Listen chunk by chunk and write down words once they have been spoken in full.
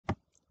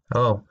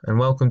Hello, and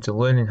welcome to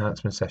Learning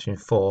Enhancement Session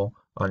 4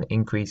 on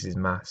increases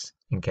in mass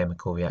in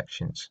chemical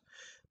reactions.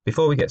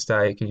 Before we get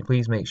started, can you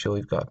please make sure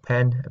you've got a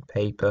pen, a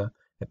paper,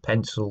 a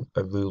pencil,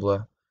 a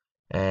ruler,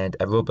 and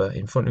a rubber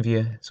in front of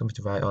you, something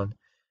to write on,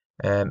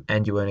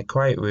 and you're in a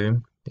quiet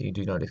room that you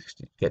do not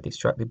get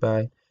distracted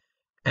by,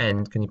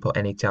 and can you put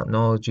any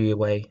technology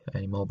away,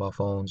 any mobile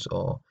phones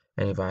or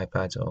any of our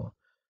iPads or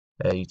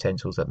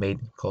utensils that may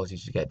cause you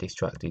to get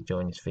distracted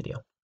during this video.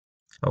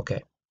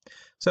 Okay.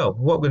 So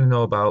what we're going to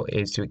know about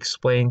is to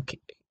explain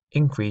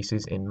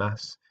increases in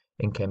mass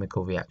in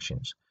chemical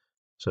reactions.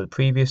 So the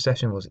previous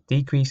session was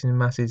decreasing in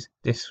masses.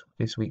 This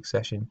week's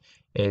session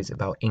is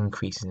about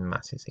increases in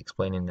masses,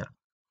 explaining that.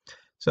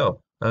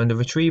 So under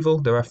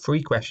retrieval, there are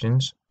 3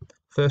 questions.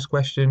 First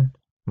question,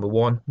 number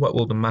 1, what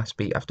will the mass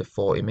be after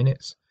 40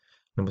 minutes?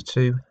 Number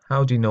 2,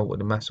 how do you know what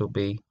the mass will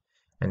be?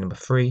 And number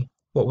 3,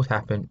 what would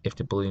happen if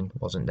the balloon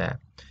wasn't there?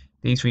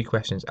 These 3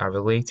 questions are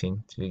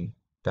relating to the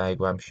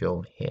diagram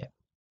shown here.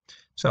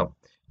 So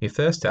your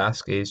first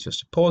task is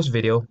just to pause the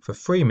video for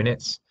 3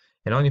 minutes,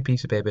 and on your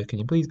piece of paper, can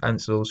you please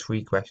answer those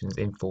 3 questions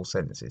in full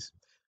sentences?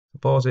 So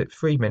pause it,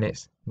 3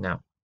 minutes now.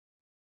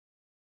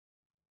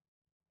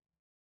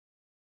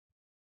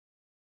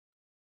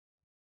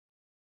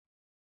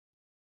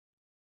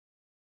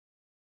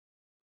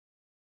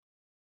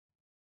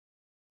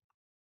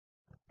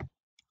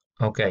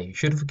 Okay, you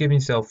should have given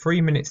yourself 3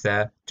 minutes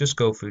there. Just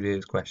go through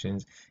those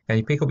questions. Now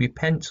you pick up your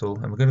pencil,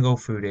 and we're going to go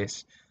through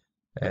this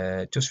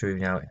just through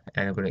now,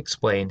 and I'm going to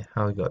explain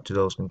how we got to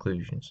those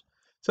conclusions.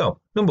 So,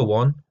 number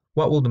 1,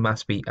 what will the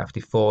mass be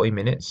after 40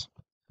 minutes?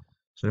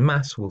 So the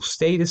mass will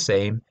stay the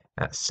same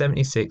at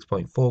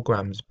 76.4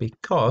 grams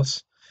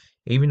because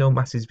even though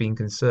mass is being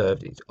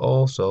conserved, it's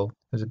also,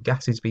 as a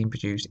gas is being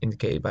produced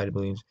indicated by the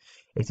balloons,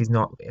 it is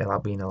not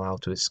being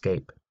allowed to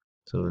escape.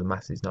 So the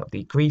mass is not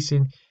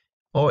decreasing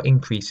or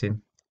increasing,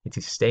 it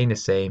is staying the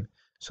same,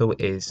 so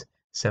it is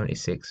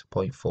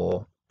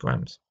 76.4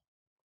 grams.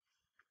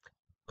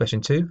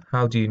 Question 2,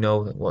 how do you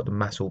know what the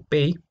mass will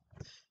be?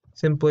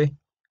 Simply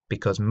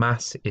because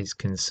mass is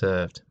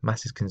conserved.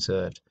 Mass is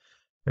conserved.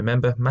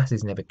 Remember, mass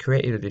is never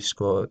created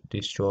or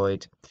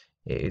destroyed,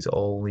 it is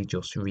only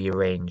just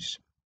rearranged.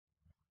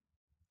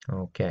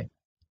 Okay,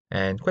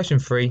 and question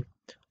 3,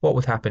 what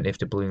would happen if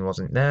the balloon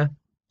wasn't there?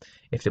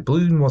 If the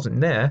balloon wasn't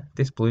there,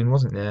 this balloon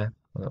wasn't there,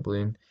 or that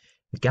balloon,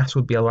 the gas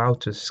would be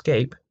allowed to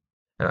escape,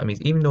 and that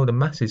means even though the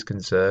mass is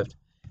conserved,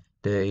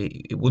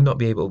 it would not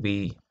be able to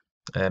be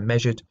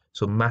measured,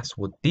 so mass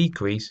would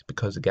decrease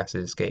because the gas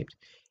has escaped.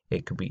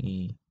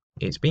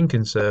 It's been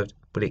conserved,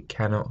 but it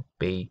cannot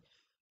be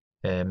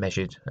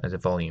measured as a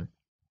volume.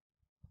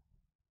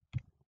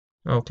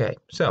 Okay,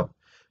 so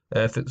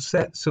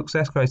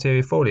success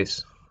criteria for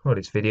this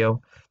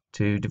video: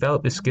 to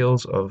develop the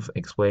skills of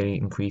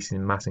explaining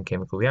increasing mass in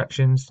chemical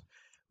reactions.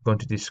 We're going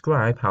to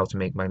describe how to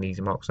make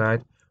magnesium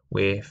oxide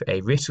with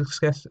a risk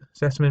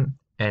assessment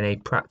and a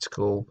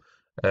practical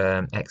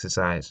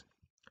exercise.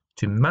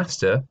 To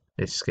master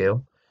this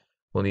skill,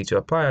 we'll need to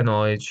apply our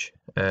knowledge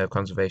of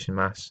conservation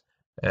mass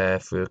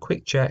through a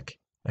quick check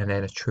and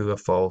then a true or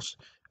false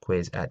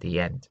quiz at the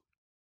end.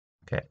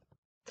 Okay,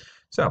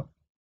 so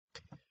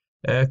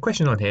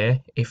question on here,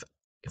 if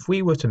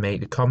we were to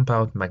make the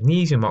compound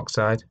magnesium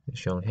oxide, as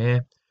shown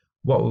here,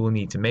 what we will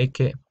need to make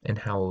it and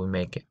how will we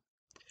make it?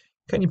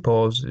 Can you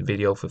pause the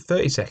video for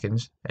 30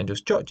 seconds and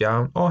just jot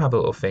down or have a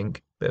little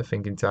think, bit of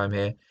thinking time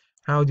here,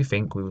 how do you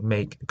think we would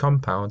make the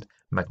compound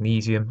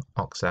magnesium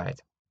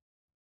oxide?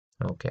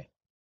 Okay.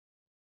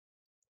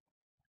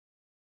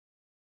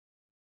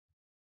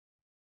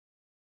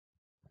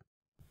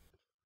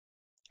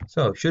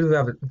 So, should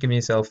have given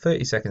yourself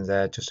 30 seconds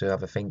there just to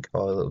have a think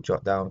or a little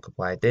jot down a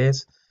couple of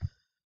ideas.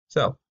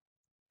 So,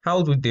 how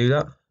would we do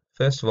that?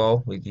 First of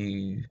all,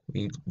 we'd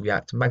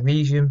react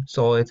magnesium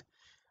solid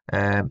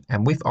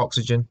and with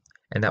oxygen,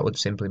 and that would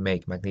simply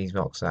make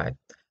magnesium oxide.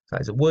 So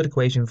that is a word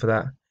equation for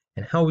that,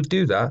 and how we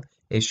do that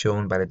is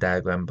shown by the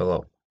diagram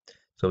below.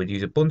 So we'd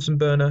use a Bunsen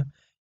burner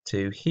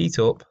to heat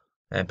up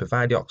and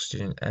provide the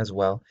oxygen as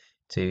well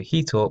to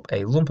heat up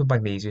a lump of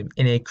magnesium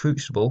in a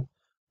crucible,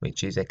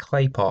 which is a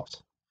clay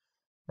pot,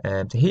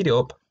 to heat it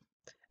up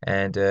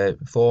and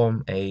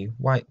form a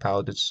white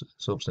powdered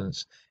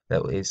substance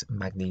that is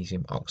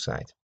magnesium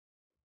oxide.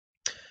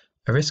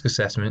 A risk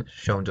assessment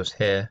shown just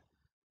here,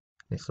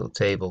 this little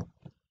table,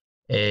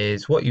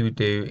 is what you would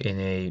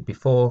do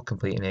before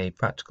completing a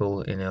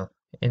practical in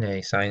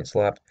a science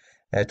lab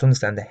to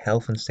understand the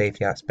health and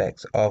safety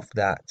aspects of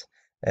that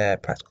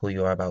practical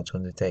you are about to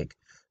undertake.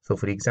 So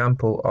for the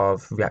example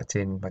of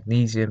reacting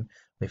magnesium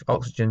with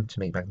oxygen to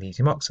make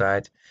magnesium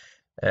oxide,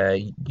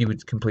 you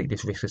would complete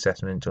this risk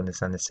assessment to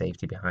understand the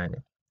safety behind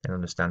it and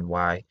understand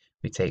why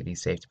we take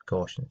these safety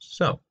precautions.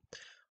 So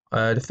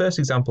the first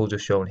example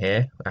just shown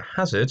here, a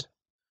hazard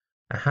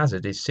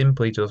is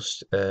simply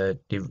just the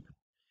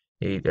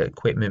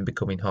equipment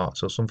becoming hot,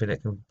 so something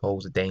that can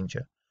pose a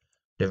danger.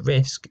 The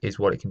risk is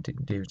what it can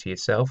do to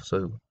yourself.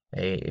 So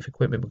if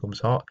equipment becomes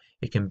hot,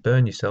 it can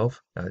burn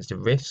yourself. That is the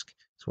risk.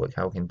 So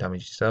how it can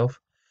damage yourself.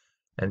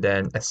 And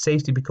then a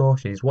safety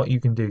precaution is what you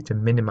can do to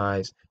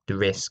minimize the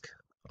risk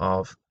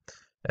of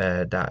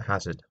that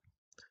hazard.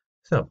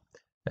 So,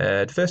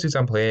 the first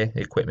example here,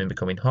 equipment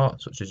becoming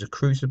hot, such as a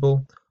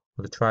crucible,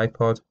 or the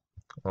tripod,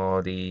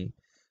 or the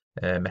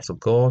metal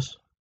gauze.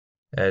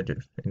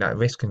 That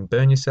risk can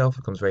burn yourself,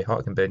 it becomes very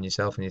hot, it can burn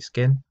yourself and your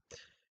skin.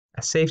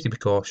 A safety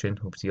precaution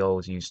would be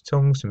always use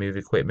tongs to move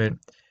equipment,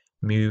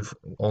 move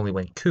only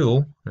when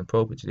cool and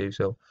appropriate to do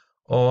so,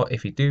 or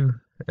if you do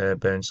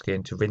burn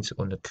skin, to rinse it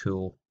under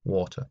cool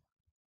water.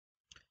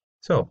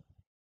 So,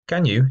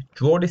 can you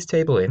draw this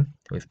table in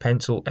with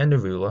pencil and a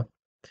ruler,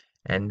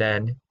 and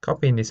then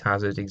copy in this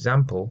hazard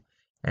example,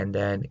 and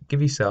then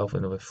give yourself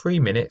another 3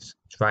 minutes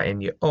to write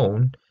in your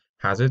own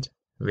hazard,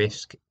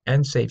 risk,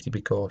 and safety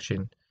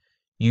precaution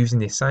using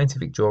this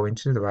scientific drawing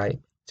to the right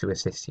to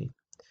assist you.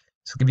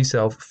 So give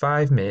yourself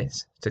 5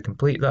 minutes to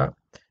complete that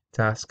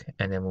task,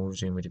 and then we'll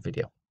resume with the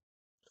video.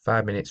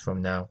 5 minutes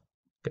from now,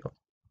 go.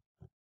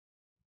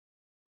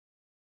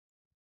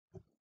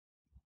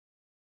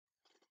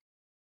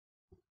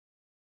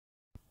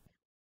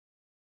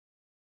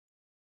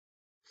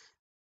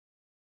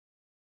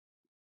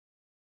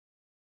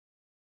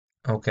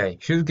 Okay,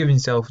 should have given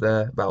yourself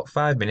there about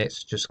 5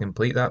 minutes just to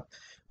complete that.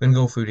 We're going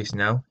to go through this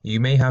now. You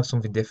may have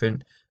something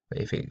different, but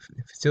if it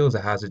still is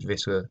a hazard,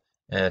 risk, or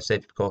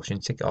safety precaution,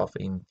 tick it off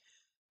in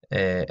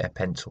a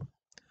pencil.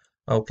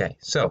 Okay,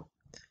 so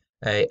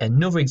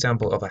another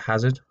example of a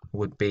hazard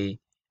would be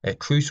a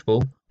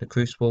crucible. The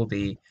crucible,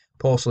 the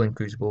porcelain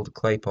crucible, the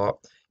clay pot,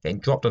 getting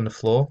dropped on the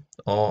floor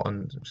or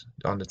on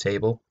the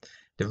table.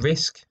 The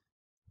risk,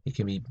 it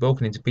can be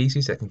broken into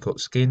pieces that can cut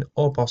skin,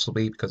 or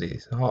possibly, because it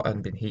is hot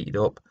and been heated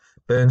up,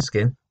 burn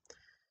skin.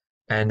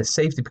 And the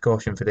safety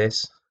precaution for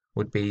this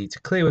would be to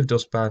clear with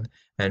dustpan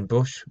and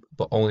brush,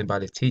 but only by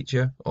the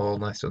teacher or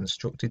unless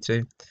instructed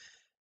to.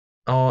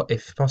 Or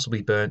if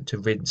possibly burnt, to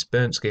rinse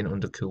burnt skin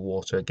under cool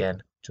water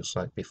again, just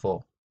like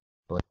before.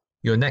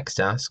 Your next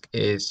task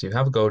is to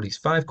have a go at these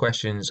 5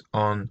 questions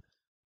on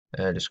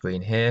the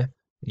screen here.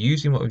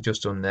 Using what we've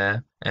just done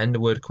there and the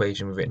word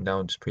equation we've written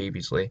down just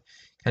previously,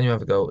 can you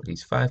have a go at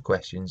these 5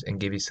 questions and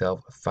give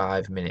yourself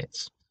 5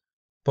 minutes?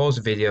 Pause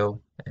the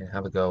video and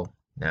have a go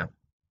now.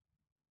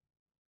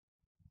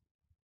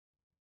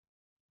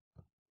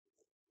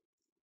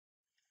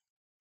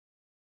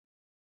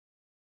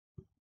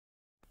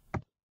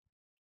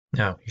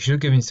 Now, you should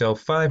have given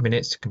yourself 5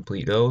 minutes to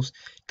complete those.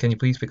 Can you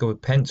please pick up a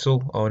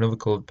pencil or another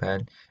coloured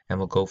pen, and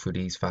we'll go through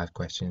these 5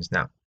 questions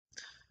now.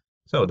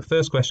 So the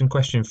first question,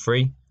 question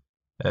 3.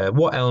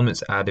 What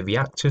elements are the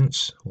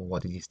reactants?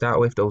 What did you start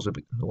with? Those are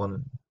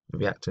the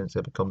reactants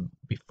that become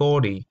before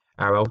the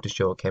arrow to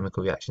show a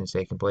chemical reaction is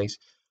taking place.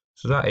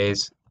 So that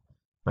is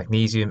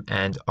magnesium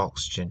and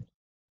oxygen.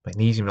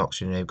 Magnesium and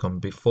oxygen they come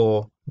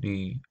before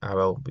the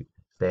arrow.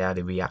 They are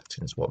the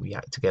reactants, what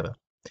react together.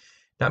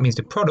 That means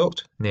the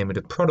product, name of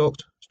the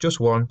product, is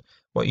just one.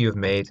 What you have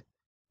made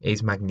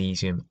is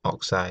magnesium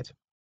oxide.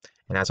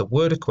 And as a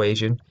word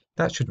equation,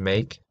 that should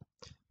make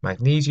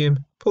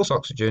magnesium plus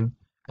oxygen,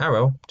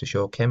 arrow to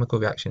show chemical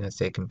reaction has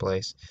taken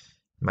place,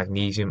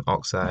 magnesium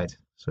oxide.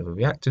 So the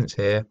reactants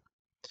here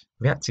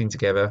reacting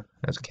together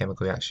as a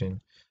chemical reaction,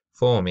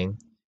 forming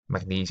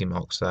magnesium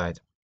oxide.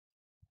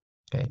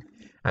 Okay.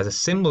 As a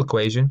symbol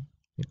equation,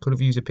 you could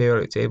have used a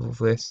periodic table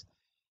for this.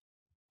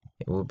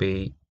 It will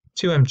be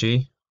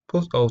 2Mg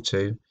plus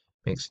O2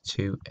 makes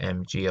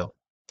 2MgO.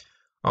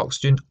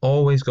 Oxygen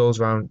always goes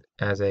around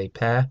as a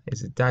pair,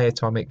 it's a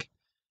diatomic,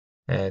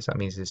 so that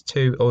means there's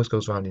 2, always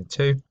goes around in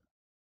 2.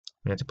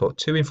 We have to put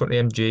 2 in front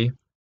of the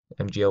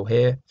MgO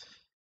here,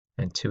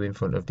 and 2 in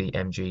front of the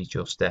Mg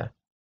just there.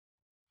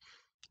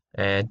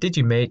 And did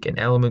you make an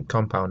element,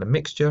 compound, and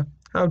mixture?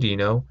 How do you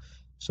know?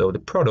 So the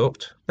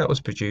product that was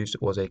produced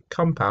was a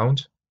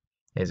compound.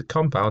 Here's a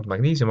compound,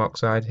 magnesium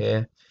oxide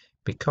here,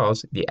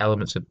 because the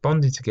elements are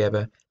bonded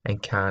together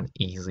and can't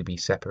easily be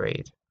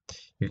separated.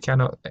 You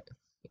cannot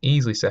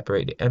easily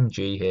separate the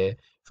Mg here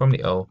from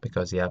the O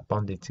because they are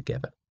bonded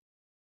together.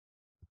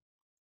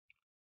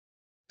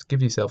 So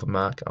give yourself a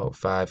mark out of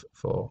 5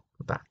 for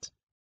that.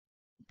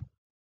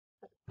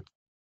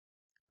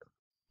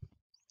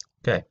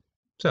 Okay,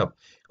 so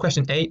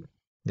question 8,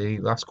 the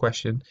last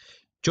question.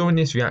 During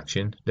this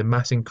reaction, the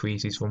mass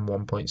increases from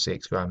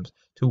 1.6 grams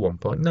to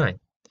 1.9.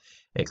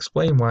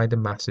 Explain why the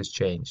mass has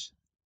changed.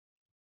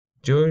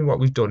 During what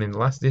we've done in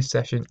this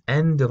session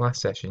and the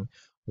last session,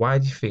 why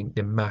do you think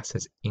the mass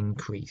has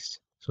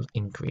increased? So it's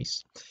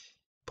increased.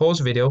 Pause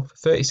the video for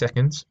 30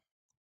 seconds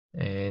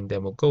and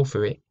then we'll go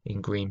through it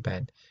in green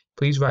pen.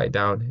 Please write it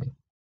down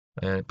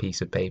on a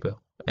piece of paper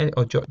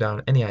or jot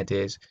down any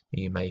ideas that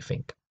you may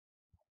think.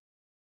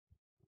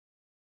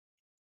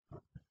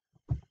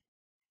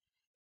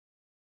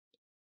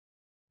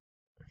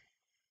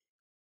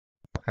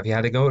 Have you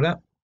had a go at that?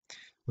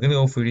 We're going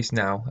to go through this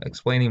now,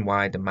 explaining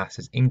why the mass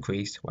has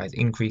increased, why it's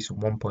increased from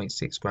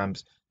 1.6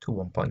 grams to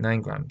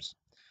 1.9 grams.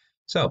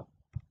 So,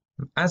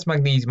 as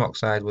magnesium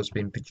oxide was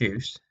being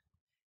produced,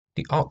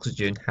 the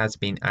oxygen has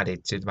been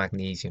added to the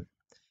magnesium.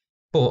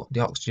 but the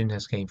oxygen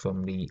has came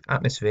from the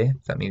atmosphere.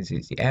 That means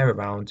it's the air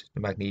around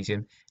the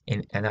magnesium,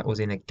 and that was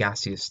in a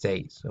gaseous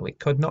state. So it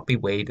could not be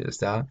weighed at the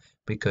start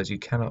because you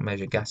cannot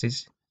measure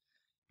gases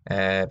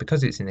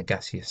because it's in a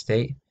gaseous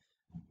state.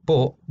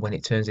 But when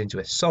it turns into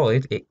a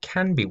solid, it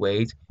can be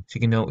weighed. So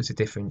you can notice a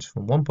difference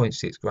from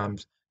 1.6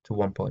 grams to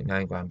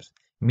 1.9 grams,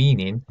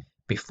 meaning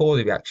before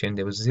the reaction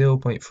there was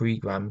 0.3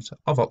 grams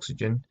of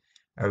oxygen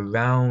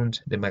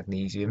around the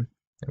magnesium,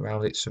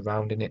 around it,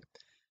 surrounding it.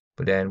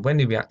 But then when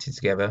they reacted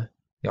together,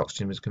 the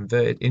oxygen was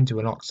converted into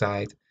an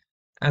oxide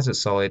as a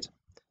solid,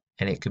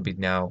 and it could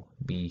now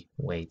be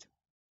weighed.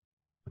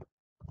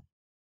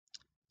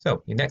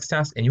 So your next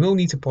task, and you will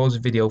need to pause the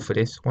video for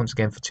this once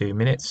again for 2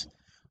 minutes.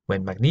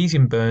 When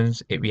magnesium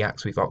burns, it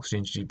reacts with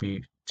oxygen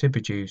to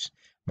produce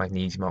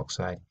magnesium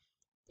oxide,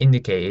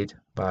 indicated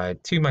by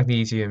 2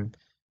 magnesium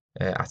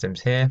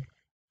atoms here,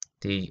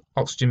 the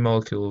oxygen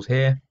molecules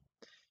here.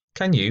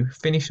 Can you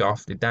finish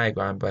off the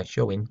diagram by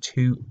showing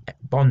 2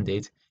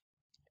 bonded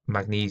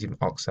magnesium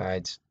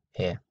oxides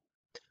here?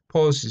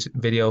 Pause this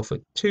video for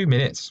 2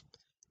 minutes,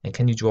 and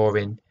can you draw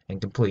in and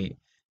complete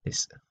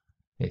this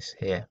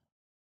here?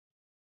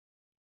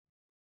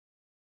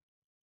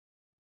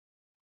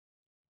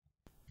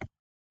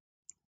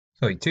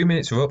 So your 2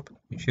 minutes are up.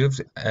 You should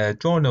have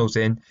drawn those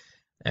in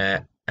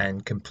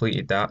and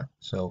completed that.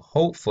 So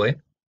hopefully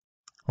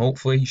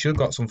you should have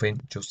got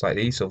something just like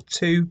these. So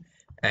 2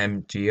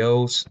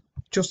 MgOs,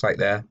 just like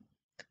there.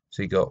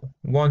 So you got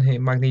 1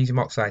 here, magnesium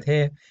oxide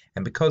here,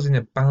 and because in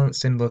a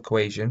balanced symbol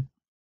equation,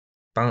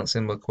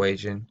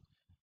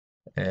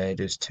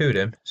 there's 2 of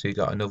them, so you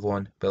got another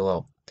one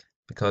below.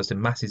 Because the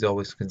mass is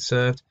always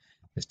conserved,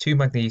 there's 2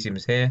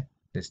 magnesiums here,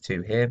 there's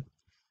 2 here,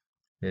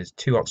 there's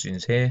 2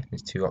 oxygens here,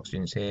 there's 2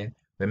 oxygens here.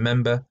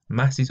 Remember,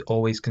 mass is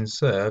always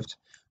conserved,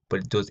 but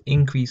it does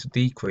increase or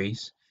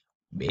decrease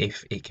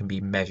if it can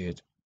be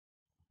measured.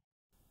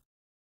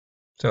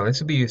 So this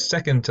will be your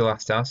second to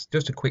last task.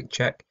 Just a quick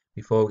check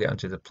before we get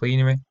onto the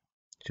plenary. It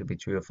should be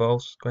true or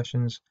false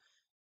questions.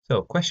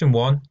 So question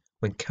 1,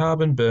 when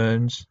carbon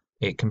burns,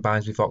 it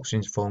combines with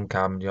oxygen to form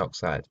carbon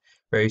dioxide.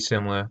 Very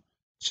similar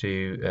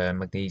to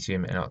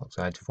magnesium and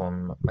oxide to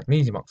form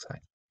magnesium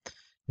oxide.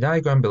 The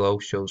diagram below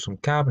shows some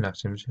carbon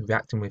atoms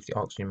reacting with the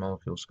oxygen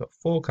molecules. Got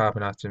 4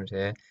 carbon atoms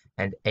here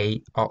and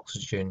 8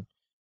 oxygen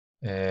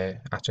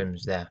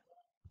atoms there.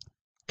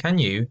 Can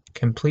you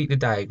complete the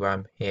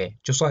diagram here,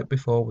 just like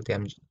before with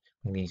the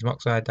magnesium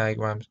oxide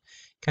diagrams?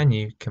 Can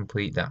you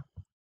complete that?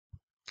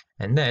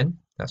 And then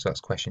that's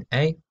question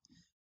A.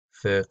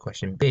 For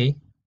question B,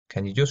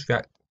 can you just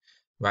write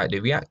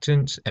the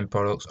reactants and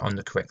products on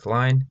the correct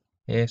line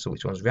here? So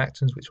which one's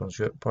reactants, which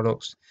one's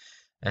products?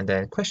 And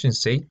then question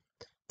C,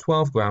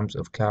 12 grams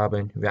of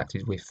carbon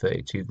reacted with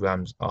 32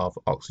 grams of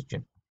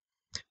oxygen.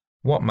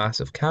 What mass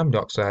of carbon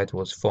dioxide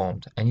was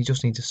formed? And you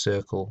just need to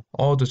circle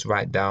or just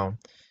write down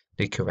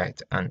the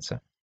correct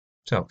answer.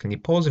 So can you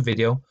pause the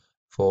video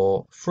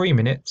for 3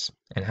 minutes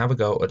and have a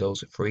go at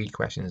those 3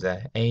 questions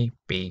there, A,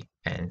 B,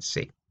 and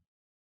C.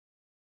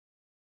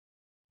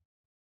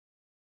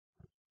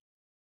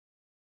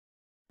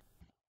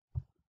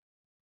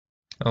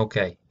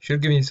 Okay,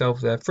 should give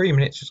yourself 3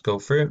 minutes, just go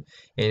through them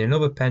in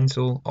another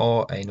pencil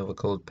or another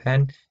coloured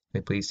pen.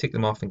 Please tick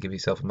them off and give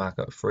yourself a mark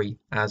out of 3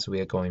 as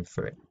we are going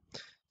through it.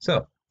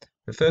 So,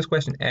 the first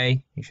question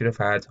A, you should have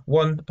had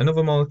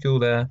another molecule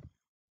there,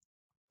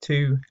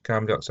 2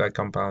 carbon dioxide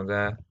compounds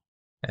there,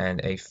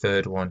 and a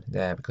third one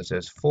there because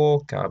there's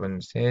 4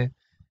 carbons here,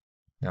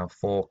 now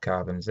 4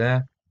 carbons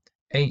there,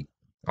 8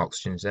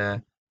 oxygens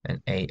there,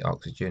 and 8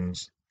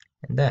 oxygens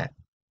in there.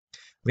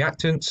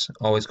 Reactants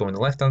always go on the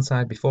left hand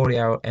side before the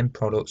arrow, and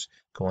products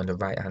go on the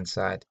right hand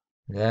side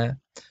there,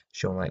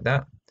 shown like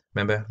that.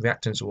 Remember,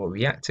 reactants are what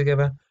react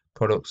together,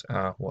 products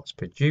are what's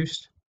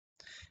produced.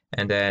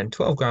 And then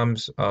 12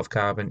 grams of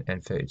carbon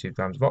and 32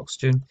 grams of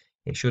oxygen.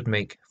 It should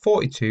make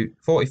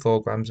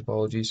 44 grams,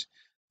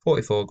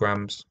 44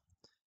 grams,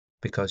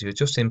 because you're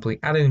just simply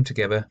adding them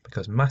together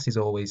because mass is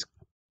always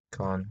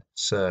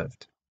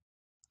conserved.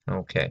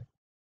 Okay,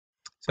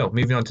 so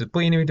moving on to the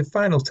plenary, the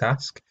final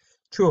task,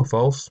 true or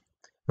false.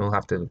 We'll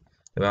have to,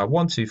 there are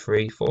 1, 2,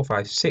 3, 4,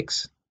 5,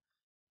 6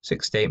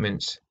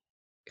 statements.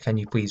 Can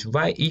you please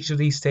write each of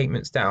these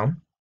statements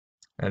down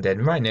and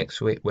then right next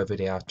to it whether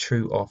they are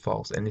true or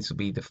false, and this will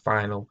be the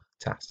final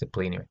task, the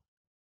plenary.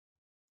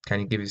 Can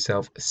you give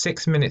yourself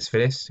 6 minutes for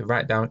this to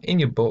write down in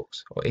your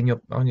books or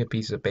on your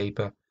piece of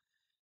paper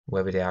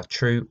whether they are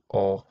true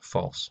or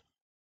false?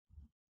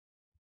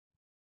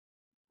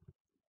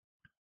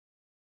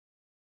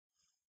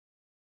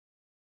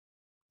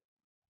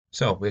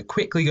 So we're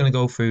quickly going to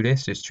go through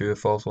this, just true or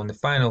false on the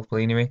final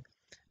plenary.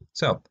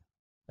 So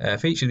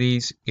for each of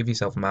these, give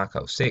yourself a mark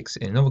out of 6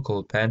 in another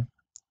coloured pen.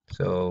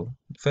 So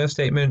the first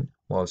statement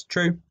was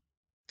true.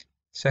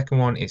 Second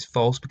one is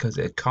false because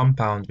a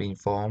compound being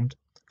formed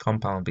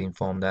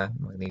there,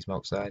 magnesium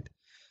oxide.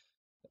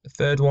 The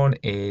third one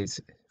is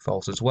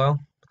false as well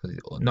because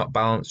it's not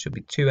balanced, should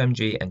be 2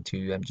 Mg and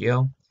 2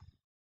 MgO.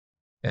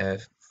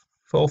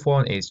 Fourth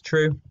one is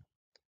true.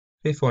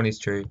 Fifth one is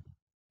true,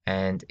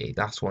 and the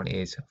last one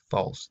is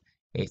false.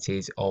 it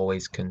is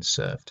always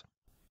conserved.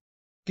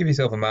 Give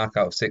yourself a mark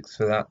out of 6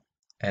 for that,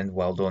 and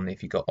well done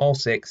if you got all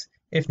 6.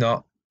 If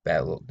not,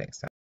 better luck next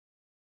time.